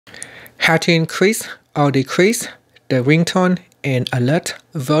How to increase or decrease the ringtone and alert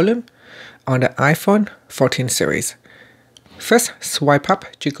volume on the iPhone 14 series. First, swipe up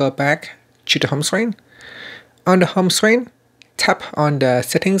to go back to the home screen. On the home screen, tap on the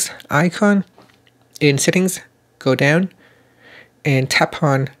settings icon. In settings, go down and tap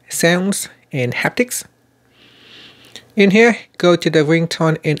on sounds and haptics. In here, go to the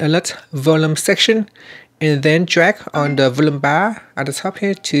ringtone and alert volume section and then drag on the volume bar at the top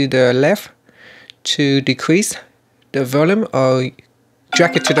here to the left to decrease the volume, or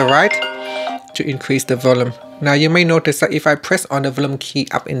drag it to the right to increase the volume. Now you may notice that if I press on the volume key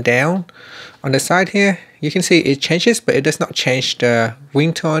up and down on the side here, you can see it changes, but it does not change the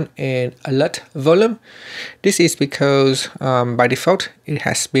ringtone and alert volume. This is because by default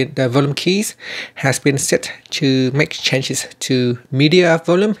the volume keys has been set to make changes to media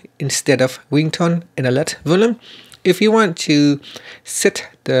volume instead of ringtone and alert volume. If you want to set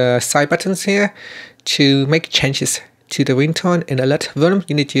the side buttons here to make changes to the ringtone and alert volume,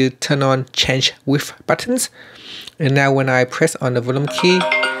 you need to turn on change with buttons. And now when I press on the volume key,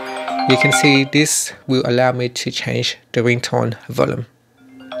 you can see this will allow me to change the ringtone volume.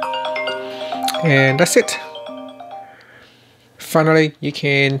 And that's it. Finally, you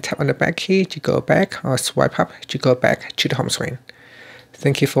can tap on the back key to go back, or swipe up to go back to the home screen.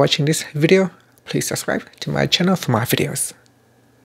 Thank you for watching this video. Please subscribe to my channel for more videos.